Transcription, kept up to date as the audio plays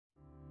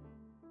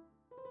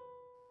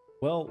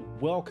Well,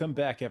 welcome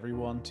back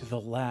everyone to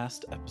the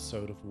last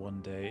episode of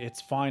One Day.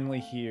 It's finally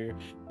here.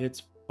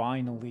 It's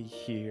finally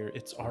here.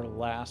 It's our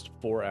last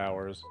 4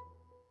 hours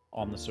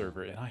on the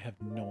server, and I have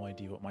no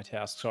idea what my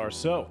tasks are.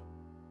 So,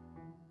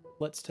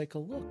 let's take a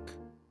look.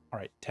 All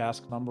right,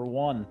 task number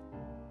 1.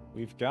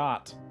 We've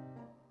got...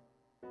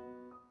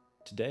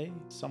 Today,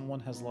 someone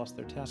has lost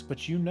their task,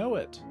 but you know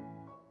it.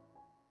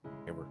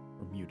 Okay, we're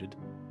muted.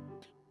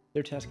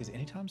 Their task is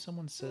anytime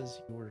someone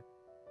says your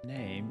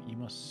name, you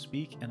must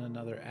speak in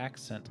another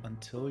accent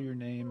until your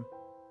name...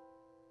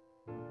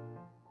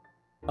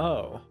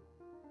 Oh.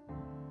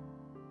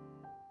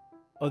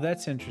 Oh,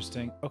 that's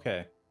interesting.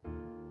 Okay.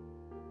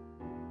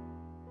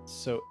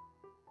 So,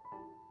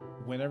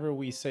 whenever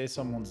we say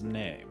someone's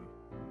name,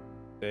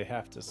 they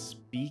have to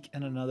speak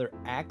in another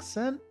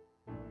accent?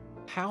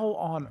 How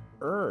on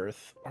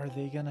earth are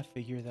they gonna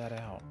figure that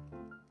out?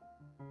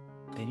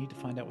 They need to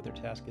find out what their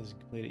task is and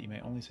complete it. You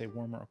may only say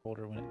warmer or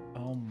colder when it...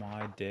 Oh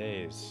my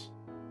days.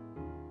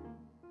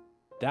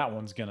 That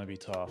one's gonna be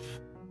tough.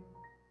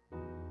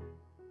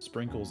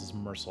 Sprinkles is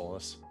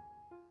merciless.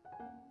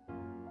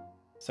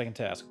 Second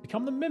task.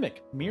 Become the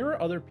mimic.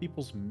 Mirror other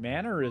people's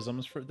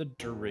mannerisms for the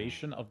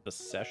duration of the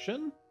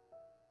session?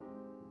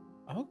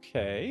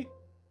 Okay.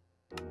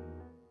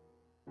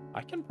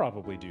 I can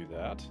probably do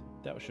that.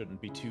 That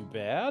shouldn't be too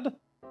bad.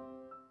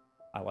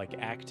 I like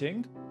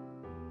acting.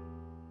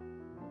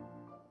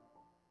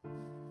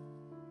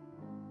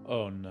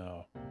 Oh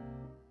no.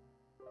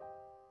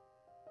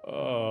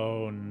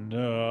 Oh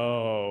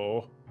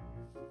no.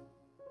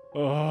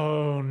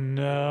 Oh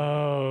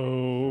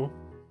no.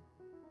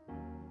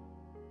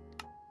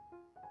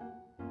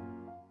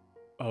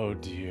 Oh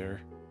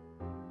dear.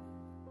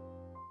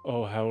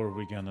 Oh, how are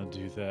we gonna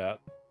do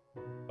that?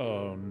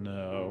 Oh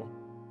no.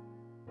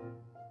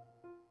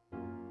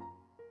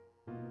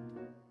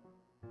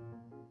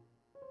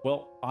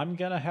 Well, I'm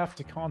gonna have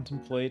to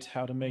contemplate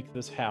how to make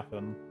this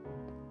happen.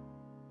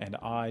 And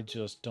I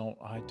don't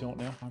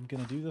know how I'm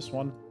gonna do this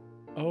one.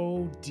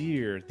 Oh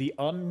dear, the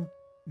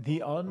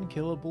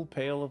unkillable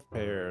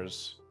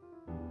PailOfPears.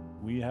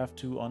 We have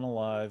to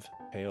unalive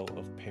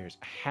PailOfPears.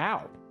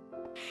 How?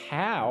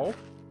 How?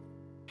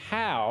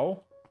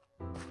 How?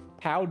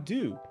 How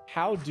do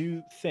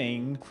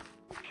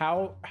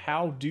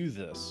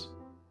this?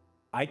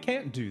 I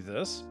can't do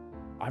this.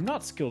 I'm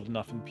not skilled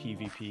enough in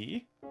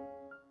PvP.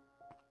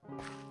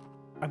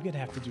 I'm gonna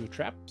have to do a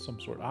trap of some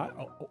sort.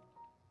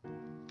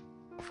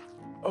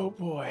 Oh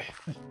boy.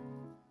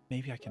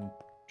 Maybe I can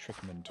trick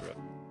him into it.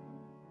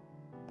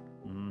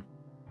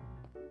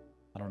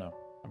 I don't know.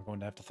 I'm going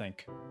to have to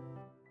think.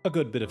 A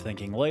good bit of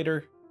thinking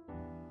later.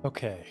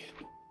 Okay.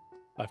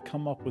 I've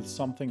come up with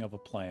something of a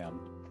plan.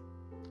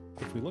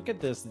 If we look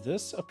at this,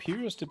 this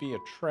appears to be a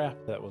trap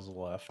that was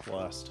left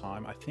last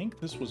time. I think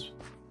this was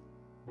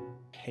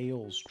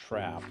Pail's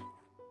trap.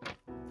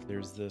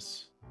 There's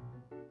this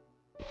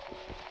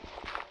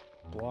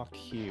block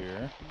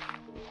here.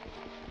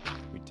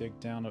 We dig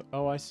down...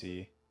 Oh, I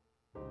see.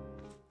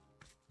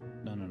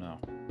 No.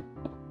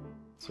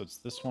 So it's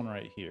this one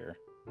right here.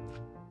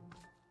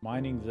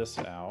 Mining this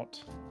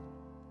out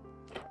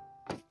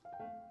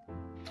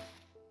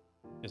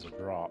is a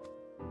drop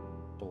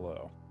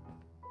below.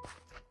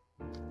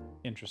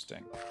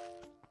 Interesting.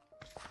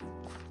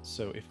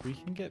 So if we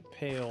can get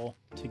Pail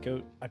to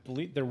go... I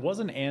believe there was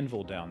an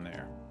anvil down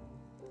there.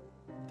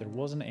 There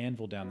was an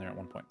anvil down there at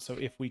one point. So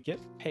if we get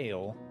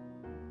Pail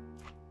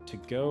to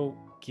go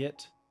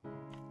get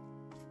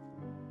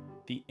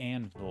the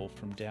anvil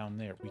from down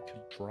there, we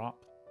could drop...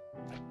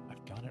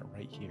 I've got it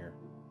right here.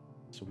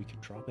 So we could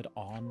drop it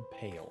on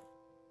Pail.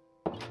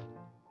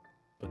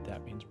 But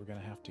that means we're gonna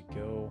have to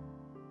go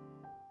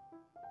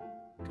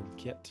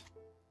get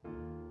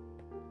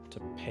to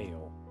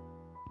Pail.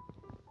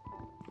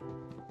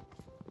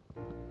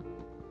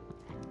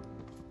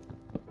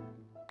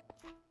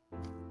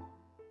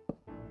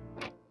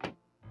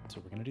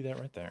 So we're gonna do that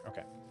right there.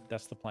 Okay,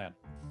 that's the plan.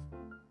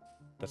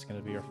 That's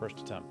gonna be our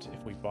first attempt.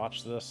 If we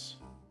botch this,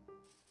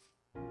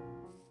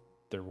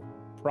 there will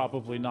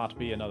probably not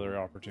be another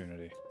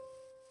opportunity.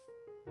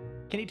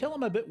 Can you tell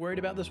I'm a bit worried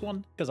about this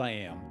one? Because I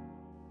am.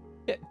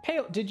 Yeah,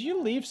 Pail, did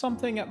you leave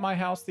something at my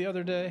house the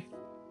other day?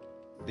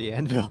 The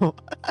anvil.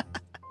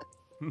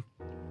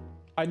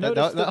 I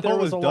noticed that there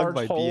was a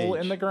large hole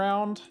BH. in the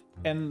ground,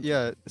 and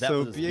yeah, that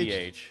so was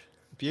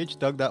BH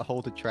dug that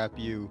hole to trap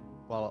you,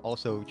 while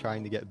also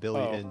trying to get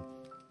Billy in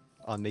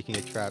on making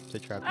a trap to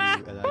trap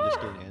you, and I just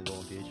threw an anvil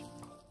on BH.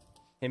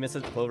 Hey,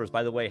 Mrs. Clovers,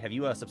 by the way, have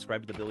you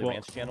subscribed to the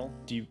BillyRantz channel?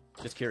 Do you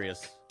just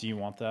curious? Do you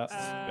want that?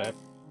 Okay.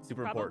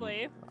 Super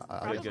probably.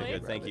 important.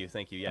 Good. Thank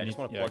you. Yeah, I just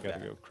want to plug I gotta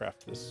that. go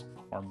craft this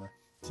armor.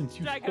 Since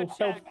you Should I so go check?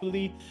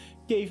 helpfully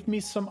gave me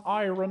some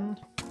iron.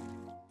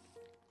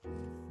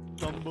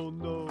 Dumbo,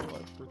 no,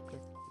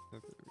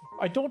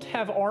 I don't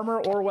have armor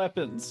or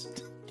weapons.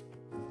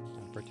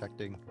 I'm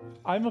protecting.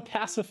 I'm a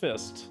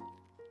pacifist.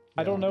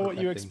 I Yeah, don't know I'm what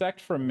you protecting. expect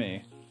from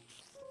me.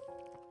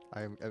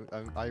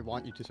 I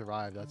want you to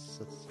survive. That's.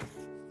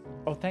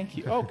 Oh, thank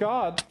you. Oh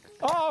God.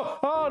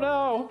 Oh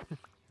no.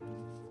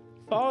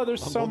 Oh,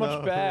 there's so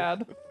much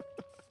bad.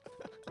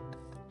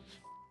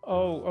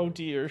 Oh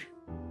dear.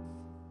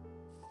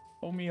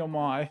 Oh me, oh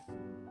my.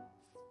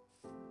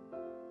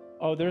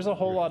 Oh, there's a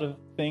whole lot of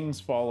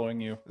things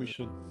following you. We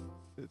should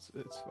It's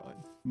fine.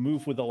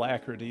 move with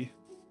alacrity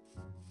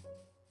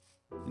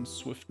and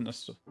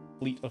swiftness,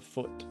 fleet of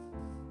foot.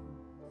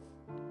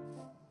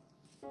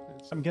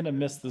 I'm gonna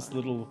miss this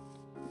little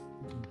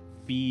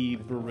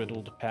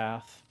bee-beriddled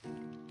path.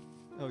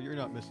 Oh, you're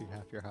not missing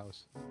half your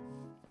house.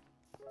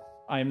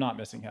 I am not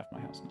missing half my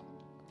house now.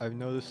 I've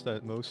noticed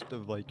that most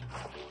of, like,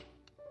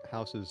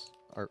 houses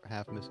are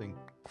half missing.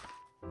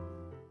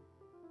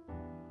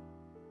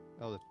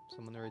 Oh,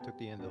 someone already took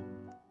the anvil.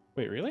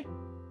 Wait, really?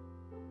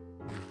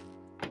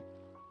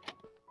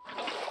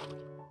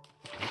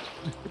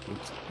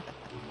 Oops.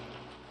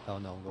 Oh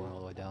no, I'm going all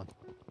the way down.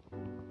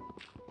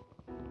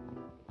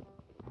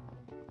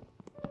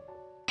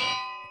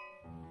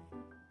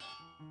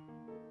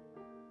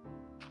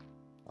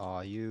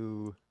 Aw,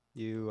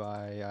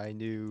 I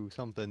knew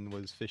something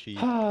was fishy.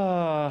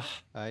 Ah,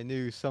 I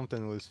knew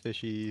something was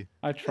fishy.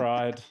 I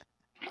tried.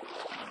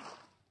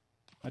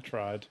 I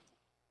tried.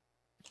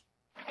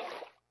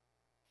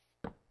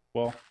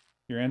 Well,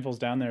 your anvil's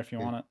down there if you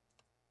Here. want it.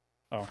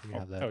 Oh, You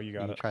have that. oh, you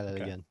got it. Try that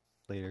Okay. again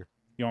later.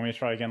 You want me to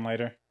try again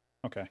later?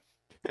 Okay.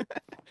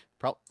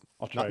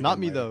 I'll try Not again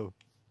me later.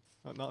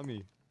 though. Not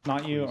me.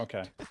 Not you? Please.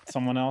 Okay.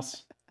 Someone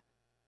else?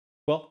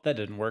 Well, that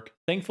didn't work.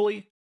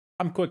 Thankfully,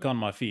 I'm quick on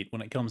my feet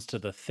when it comes to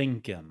the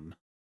thinking.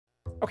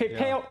 Okay,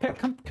 Yeah.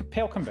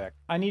 Pale, come back.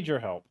 I need your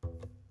help.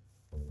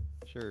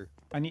 Sure.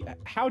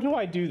 How do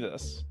I do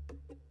this?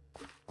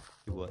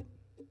 Do what?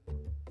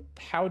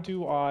 How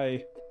do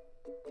I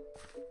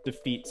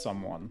defeat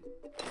someone?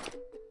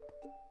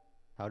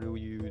 How do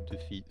you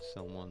defeat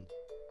someone?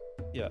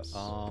 Yes.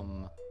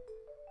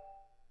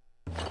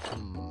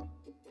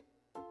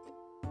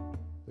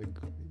 Good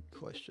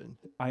question.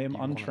 I am Do you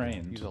wanna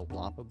untrained. Use a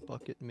lava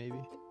bucket, maybe?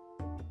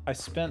 I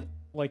spent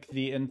like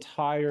the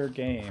entire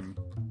game,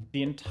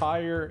 the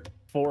entire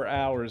 4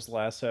 hours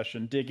last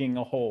session digging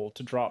a hole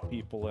to drop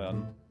people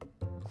in.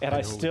 And I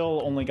know.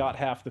 still only got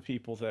half the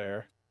people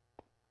there.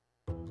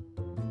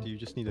 Do you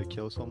just need to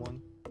kill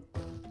someone?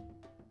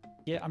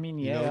 Yeah, I mean,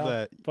 You yeah, know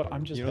that. but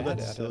I'm just You know bad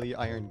that at silly it.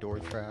 iron door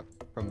trap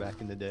from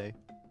back in the day,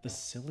 The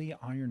silly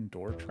iron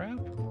door trap?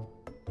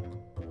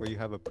 where you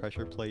have a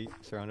pressure plate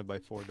surrounded by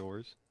 4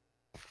 doors?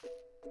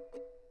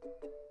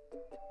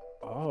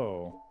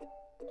 Oh.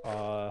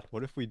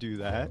 What if we do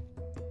that,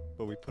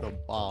 but we put a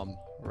bomb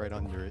right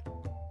under it?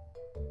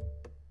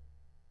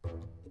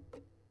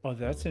 Oh,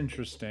 that's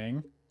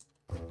interesting.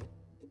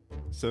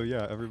 So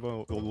yeah,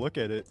 everyone will look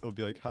at it. It'll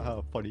be like,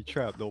 haha, funny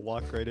trap. They'll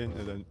walk right in,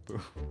 and then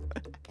boom.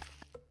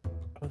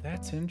 Oh,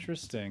 that's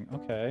interesting.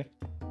 Okay.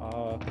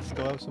 I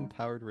still have some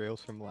powered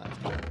rails from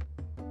last time.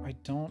 I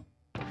don't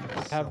So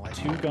have I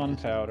 2 can just-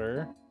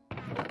 gunpowder.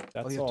 Oh,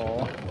 That's you have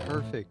all.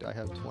 Perfect. I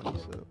have 20,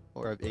 so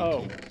or I have 18.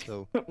 Oh.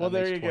 So Well, that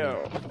there you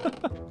makes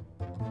 20. go.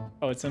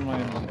 Oh, it's in my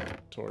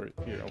inventory.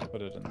 Here, I'll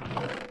put it in.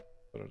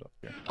 Put it up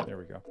here. There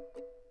we go.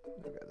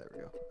 Okay, there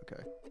we go.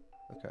 Okay.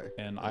 Okay.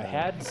 And I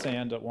had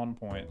sand at one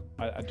point.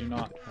 I do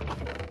not.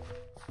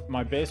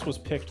 My base was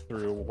picked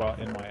through while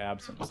in my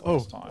absence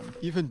last time.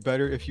 Even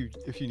better if you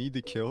need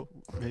to kill,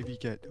 maybe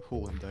get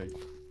Heulandite.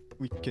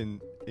 We can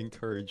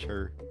encourage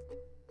her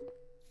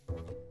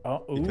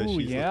Oh, because ooh,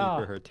 she's yeah.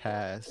 looking for her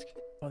task.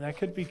 Oh, that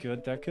could be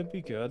good. That could be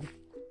good.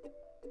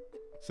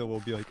 So we'll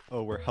be like,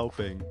 oh, we're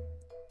helping.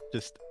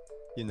 Just,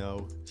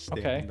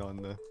 stand on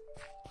the.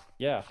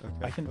 Yeah, Okay.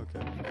 I can. Okay.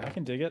 I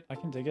can dig it. I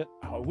can dig it.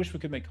 Oh, I wish we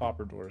could make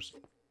copper doors,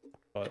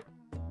 but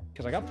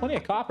because I got plenty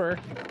of copper.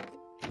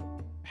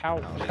 How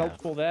yeah.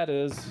 helpful that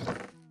is.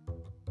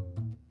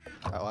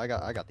 Oh, I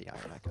got the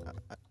iron.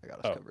 I got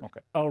us Oh, covered. okay.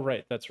 Oh,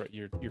 right. That's right.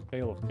 You're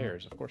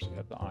PailOfPears. Of course you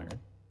have the iron.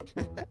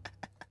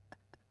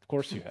 Of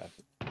course you have.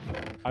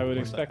 I would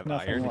Of course I expect have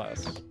nothing iron.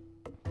 less.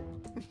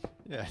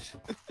 Yes.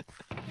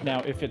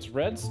 Now, if it's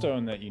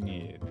redstone that you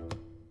need,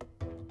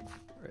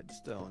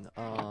 Redstone.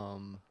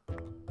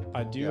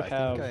 I do yeah,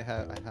 have. I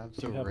have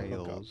do the have a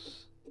hookup.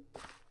 rails.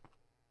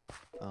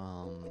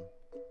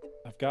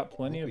 I've got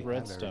plenty think of we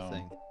have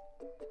redstone.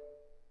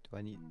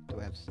 everything. Do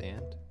I have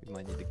sand? We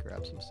might need to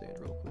grab some sand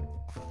real quick.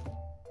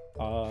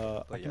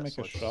 I But can yes, make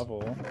a let's-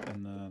 shovel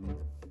and then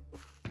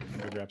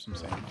go grab some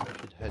sand. We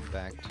should head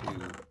back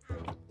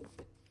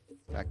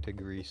to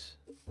Greece.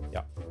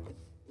 Yeah.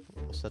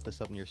 We'll set this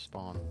up near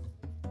spawn.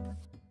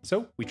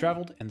 So we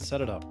traveled and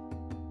set it up.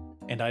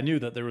 And I knew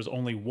that there was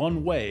only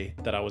one way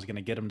that I was going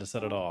to get him to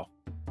set it off.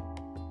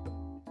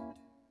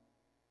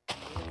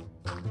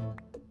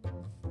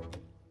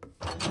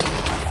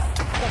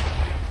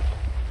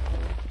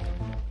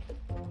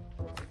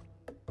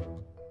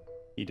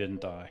 He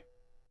didn't die.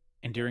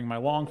 And during my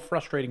long,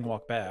 frustrating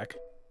walk back,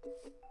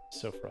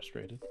 so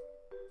frustrated.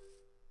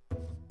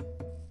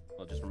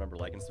 Well, just remember,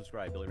 like and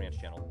subscribe, BillyRantz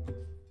channel.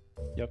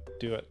 Yep,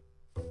 do it.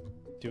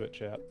 Do it,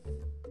 chat.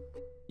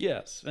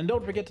 Yes, and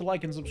don't forget to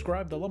like and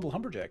subscribe the Lumble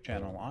Humberjack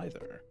channel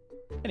either.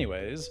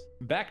 Anyways,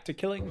 back to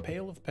killing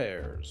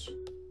PailOfPears.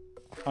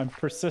 I'm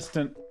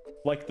persistent,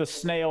 like the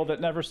snail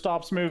that never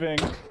stops moving.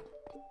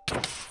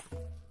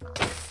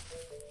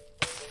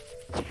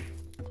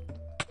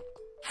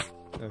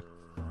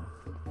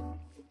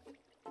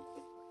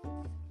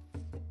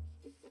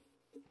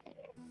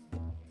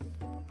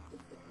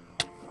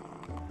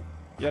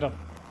 Get him.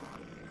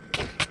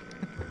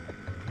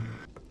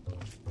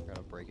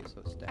 Gotta break it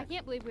so it's I stacked.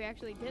 can't believe we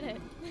actually did it.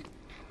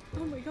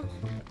 Oh my gosh.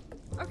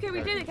 Okay,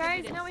 we did it,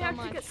 guys. Now we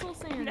have to get soul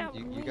sand. No.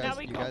 You Now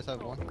we guys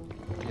have one?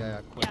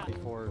 Yeah, quick Yeah.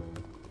 before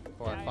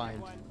Yeah, I I find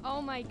got one.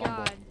 Oh my Bumble.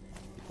 god.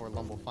 before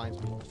Lumble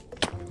finds me.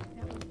 That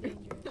was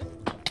dangerous.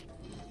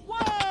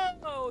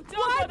 Whoa!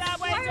 Don't go that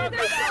way! Why are Don't go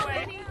there that so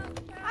way! many?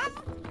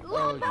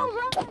 Lumbo,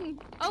 run!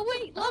 Oh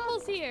wait,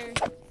 Lumbo's here.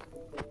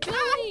 Billy!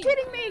 Are you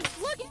kidding me?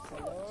 Look!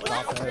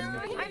 Stop him.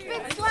 I've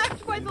been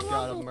slapped by You the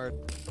got him, lumble. Mert.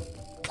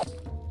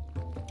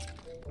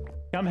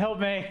 Come help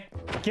me.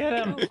 Get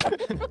him.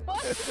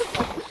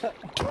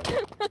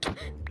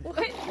 What?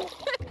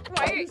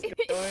 Why are you...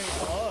 going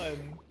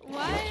on?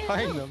 What?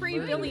 Find them, Free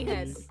murder Billy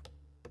head.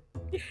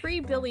 these. Free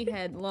Billy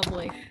head.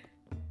 Lovely.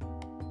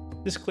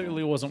 This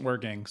clearly wasn't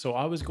working, so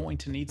I was going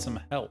to need some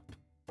help.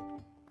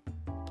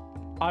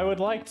 I would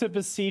like to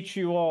beseech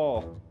you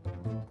all.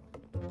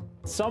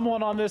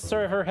 Someone on this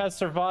server has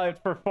survived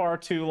for far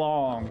too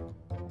long,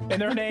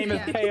 and their name is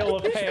Yeah.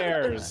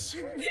 PailOfPears.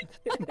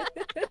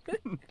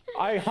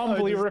 I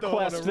humbly just don't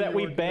wanna request that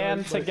we rework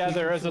band guys like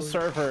together this as a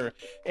before. server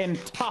and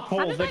How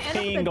topple did the I end up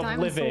with king a of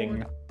diamond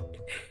living.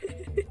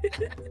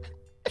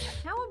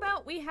 How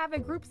about we have a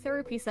group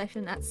therapy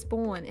session at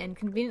spawn and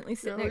convenently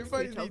sit Yeah, we next to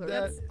might each need other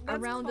that. That's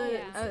around cold.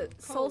 a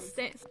soul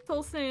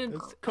sand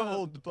It's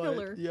cold, but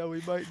pillar. yeah,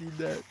 we might need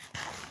that.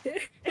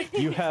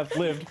 You have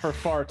lived for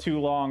far too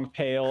long,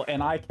 Pale,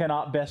 and I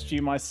cannot best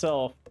you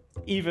myself.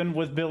 Even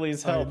with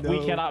Billy's I help, we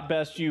know. cannot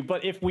best you.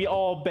 But if we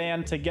all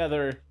band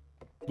together,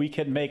 we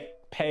can make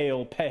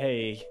Pale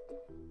pay.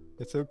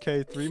 It's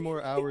okay. 3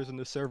 more hours and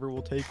the server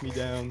will take me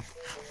down.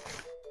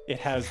 It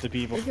has to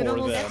be could before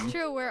almost- then. That's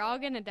true, we're all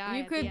gonna die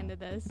You at could- the end of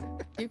this.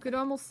 You could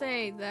almost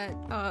say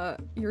that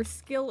your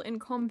skill in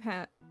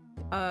combat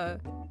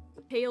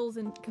pales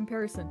in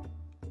comparison.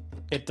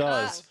 It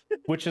does.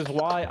 Which is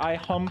why I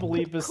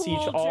humbly beseech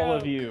Cool all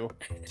of joke. you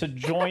to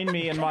join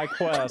me in my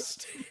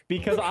quest,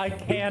 because I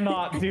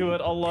cannot do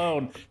it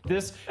alone.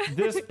 This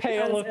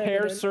Pale of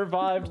Hair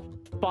survived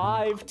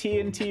 5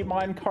 TNT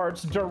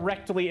minecarts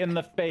directly in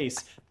the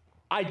face.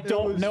 I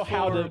don't was know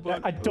how 4, to.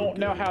 but I don't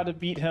know how to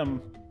beat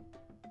him.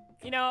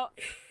 You know,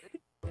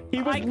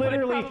 He was I could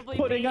literally probably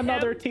putting beat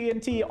another him.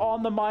 TNT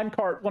on the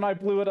minecart when I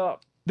blew it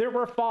up. There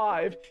were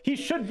 5. He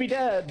should be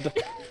dead.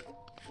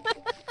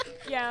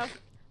 yeah,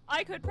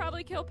 I could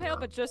probably kill Pale,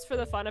 but just for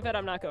the fun of it,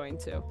 I'm not going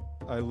to.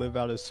 I live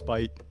out of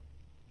spite.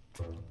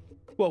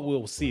 Well,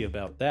 we'll see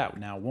about that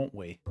now, won't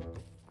we?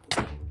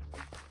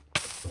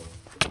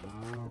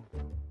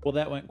 Well,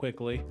 that went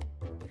quickly.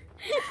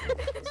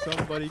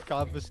 Somebody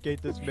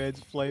confiscate this man's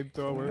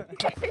flamethrower.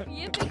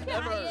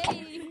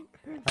 Yippee-ki-yay!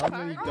 How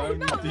many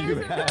diamonds do you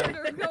there's a have?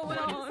 murder going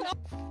on.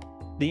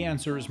 The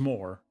answer is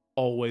more.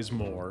 Always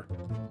more.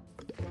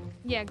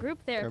 Yeah,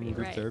 group therapy,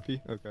 Group right?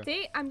 therapy? Okay.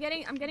 See, I'm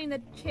getting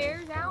the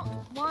chairs out.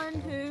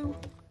 1, 2,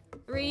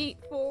 3,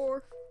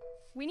 4,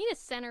 We need a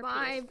centerpiece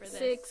 5, for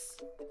 6,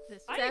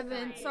 this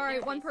 7. Sorry,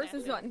 therapy one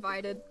person's session. not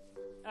invited.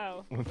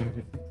 Oh.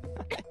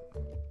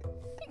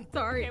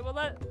 Sorry. Okay,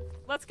 well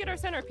let's get our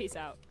centerpiece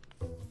out.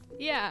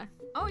 Yeah.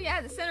 Oh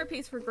yeah, the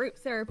centerpiece for group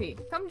therapy.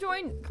 Come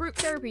join group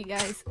therapy,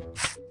 guys.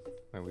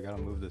 Wait, we gotta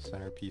move the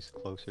centerpiece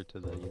closer to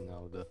the,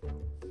 the...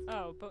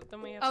 Oh, but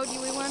then we have. Oh,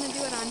 do we want to do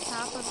it on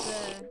top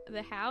of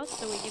the house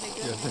so we get a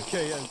good Yes,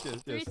 okay, yes.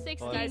 360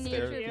 Fine.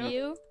 nature therapy.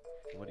 view?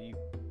 What do you?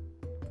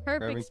 We're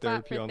Perfect having spot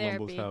therapy for on therapy.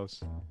 Lumble's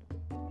house.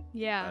 I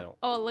Yeah. don't-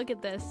 Oh, look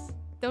at this.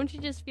 Don't you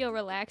just feel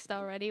relaxed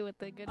already with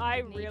the good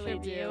I nature really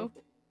view?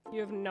 do.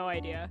 You have no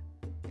idea.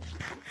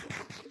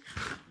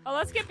 Oh,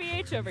 let's get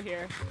BH over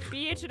here.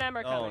 BH and M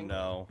are Oh coming.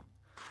 no.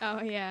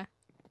 Oh yeah.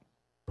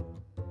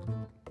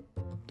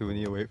 Do we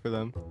need to wait for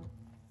them?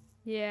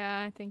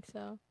 Yeah, I think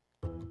so.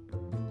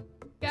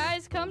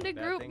 Guys, come to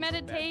Bad group things, bad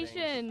things,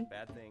 meditation.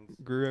 Bad things.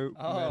 Group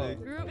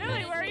medic. Group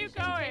Billy, where are you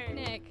meditation going?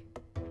 picnic.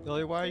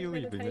 Lily, why are you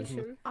leaving? Isn't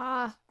it-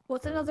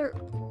 What's another...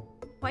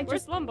 I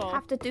Where's just Lumble?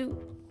 have to do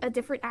a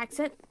different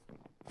accent.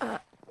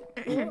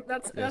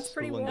 That's Yes,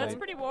 pretty Heulandite. warm. That's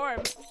pretty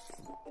warm.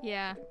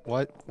 Yeah.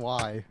 What?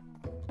 Why?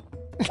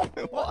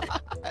 Why?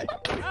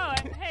 Oh,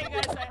 and hey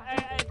guys,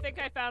 I think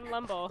I found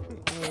Lumble.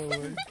 Oh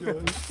my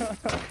gosh.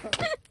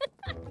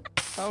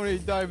 How many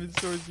diamond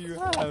swords do you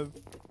have?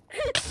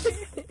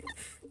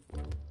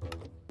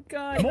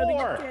 God,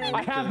 More! again.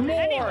 I have more!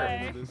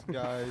 Anyway. This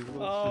guy.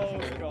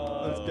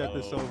 Oh, Let's get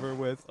this over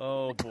with.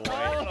 Oh boy.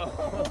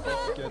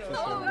 Let's get this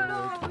Oh over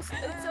no! with.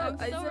 It's I'm a so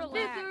visitor.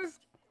 relaxed.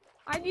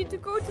 I need to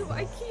go to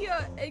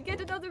IKEA and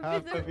get another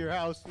Half visitor. of your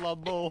house,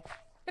 Lumble.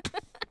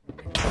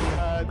 You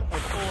had a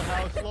full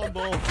house,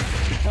 Lumble.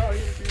 How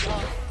you do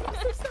not?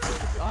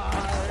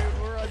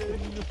 I'm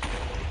running.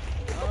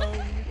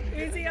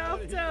 Who's he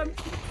after?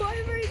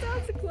 Clover, he's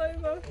after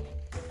Clover.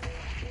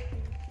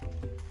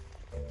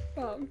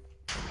 Oh.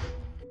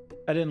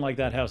 I didn't like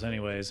that house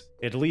anyways.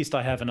 At least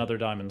I have another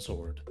diamond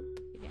sword.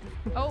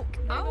 Oh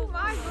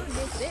my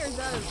goodness, there's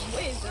a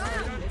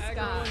wizard in the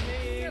sky.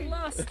 Get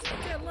lost.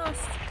 Get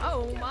lost.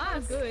 Oh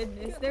my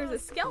goodness, there's a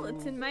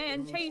skeleton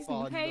man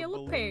chasing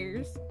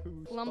PailOfPears.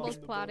 Lumble's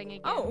plotting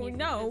again. Oh He's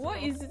no, invisible.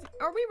 what is this?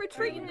 Are we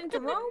retreating into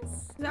Rome?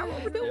 Is that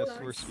what we're doing? Yes,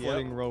 we're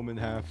splitting Rome in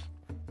half.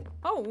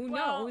 Oh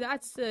Well- no,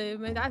 that's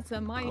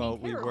a mighty Well,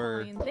 we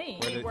were. terrifying thing.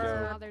 Where'd it We're-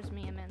 go? Bothers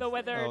me immensely. The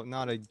weather Oh,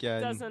 not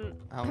again. doesn't.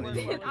 How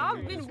many? work I've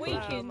really been great.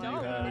 weakened. Wow,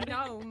 Oh my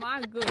no,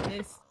 my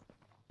goodness.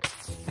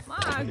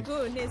 My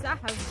goodness, I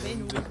have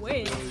been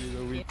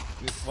weakened.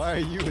 Why are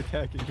you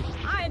attacking me?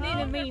 I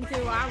didn't mean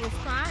to. I was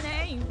trying to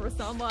aim for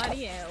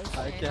somebody else.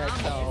 I and can't I'm-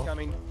 tell.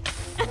 Coming.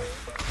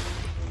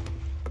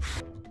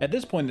 At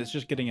this point, it's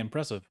just getting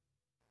impressive.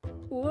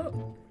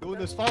 Whoa. Doing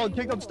this Fallen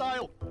Kingdom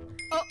style.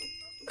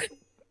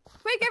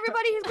 Quick,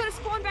 everybody, he's gonna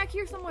spawn back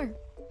here somewhere.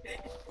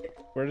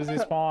 Where does he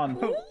spawn?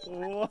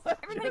 What?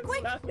 Everybody,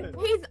 quick!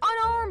 He's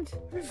unarmed!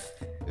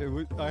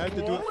 I had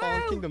to do it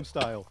Fallen Wow. Kingdom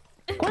style.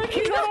 Quick,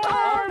 He's he's unarmed!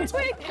 unarmed!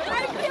 Quick!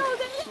 I killed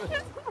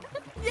him!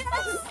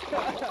 Yes!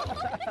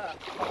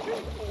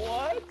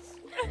 What?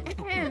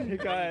 Man, Hey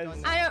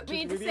guys. I don't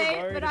mean to Should we be say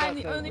it, worried but I'm about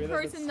the the only widow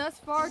person that's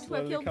thus far to have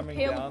slowly killed coming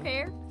Pale down?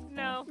 Pear.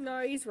 No.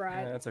 No, he's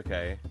right. That's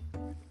okay.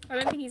 I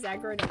don't think he's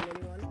aggroed on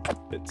anyone.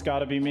 It's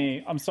gotta be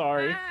me. I'm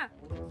sorry. Ah!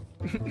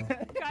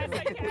 Guys,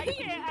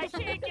 I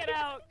can't get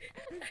out.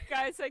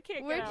 Guys, I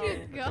can't Where'd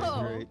get you out.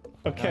 go? Great.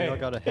 Okay, Now I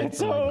got a head it's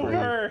for my grave.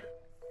 over.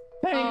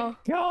 Thank Oh.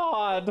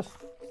 God.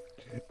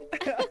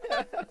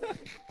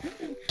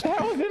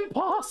 That was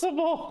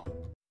impossible.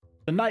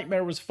 The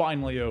nightmare was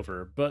finally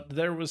over, but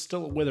there was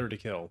still a wither to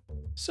kill.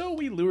 So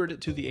we lured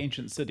it to the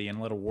ancient city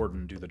and let a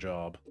warden do the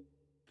job.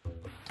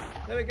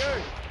 There we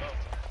go.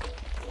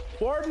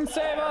 Warden,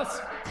 save us!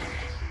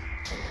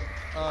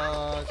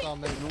 It's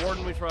on me. The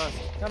warden we trust.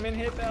 Come in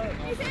here, Bella.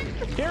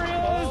 Here he is!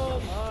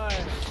 Oh my.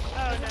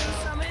 Oh no.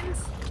 Summons.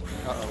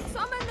 Uh-oh.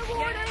 Summon the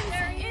wardens!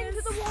 there he Into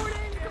is. the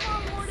wardens! Come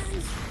on,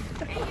 wardens!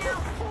 Hang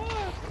out!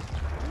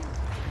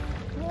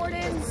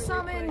 Wardens,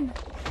 summon!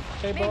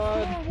 Hey, Make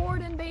bud. more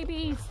warden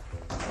babies!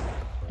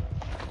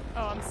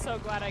 Oh, I'm so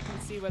glad I can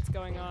see what's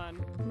going on.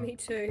 Me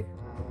too.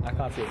 I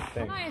can't see a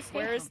thing. Can I escape?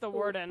 Where is the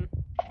warden?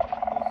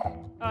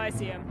 Oh, I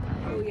see him.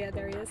 Oh yeah,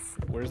 there he is.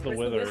 Where's the Where's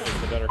the wither wither?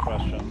 is the better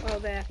question. Oh,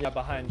 there. Yeah,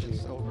 behind you.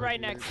 Right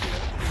next to you.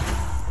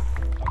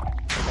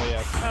 Oh,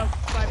 yes. Oh,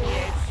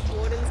 5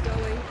 Warden's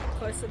going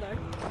closer though.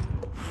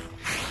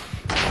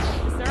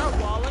 Is there a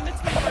wall in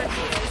between where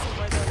he is and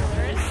where the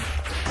wither is?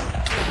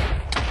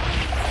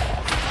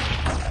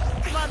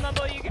 Come on,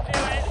 Mumble, you can do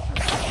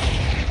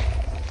it.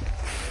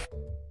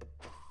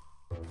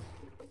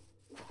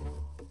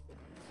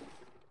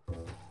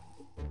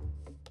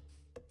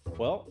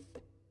 Well,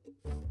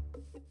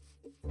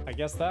 I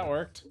guess that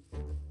worked.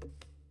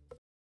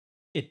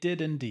 It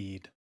did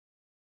indeed.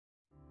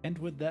 And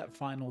with that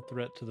final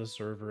threat to the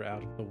server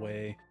out of the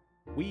way,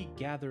 we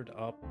gathered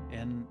up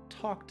and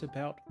talked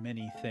about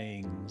many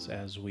things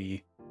as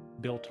we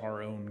built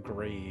our own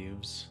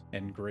graves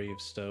and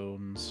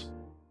gravestones.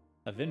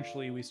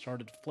 Eventually, we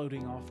started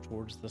floating off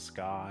towards the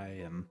sky,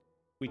 and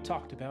we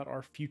talked about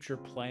our future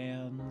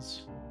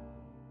plans,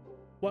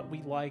 what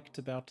we liked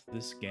about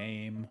this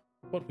game,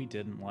 what we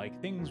didn't like,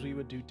 things we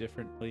would do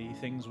differently,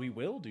 things we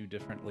will do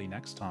differently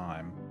next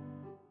time.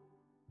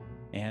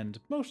 And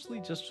mostly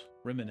just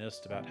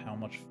reminisced about how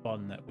much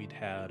fun that we'd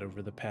had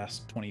over the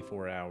past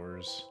 24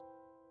 hours.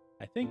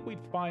 I think we'd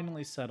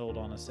finally settled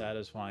on a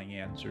satisfying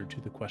answer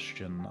to the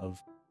question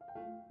of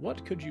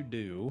what could you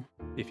do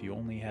if you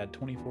only had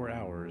 24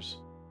 hours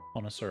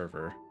on a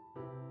server?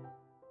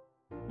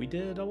 We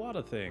did a lot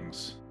of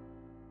things.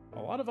 A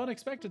lot of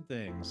unexpected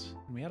things,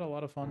 and we had a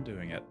lot of fun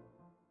doing it.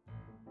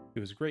 It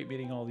was great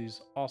meeting all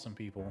these awesome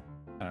people,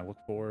 and I look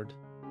forward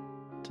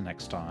to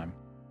next time.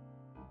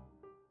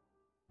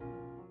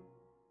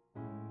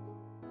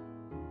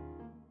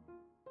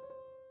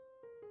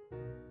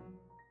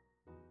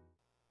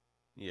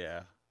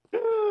 Yeah.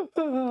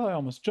 I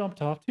almost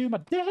jumped off to my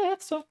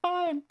death, so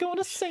I'm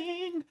gonna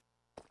sing.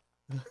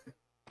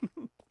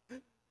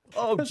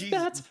 Oh, 'Cause jeez.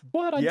 that's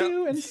what I Yep.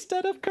 do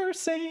instead of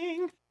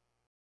cursing.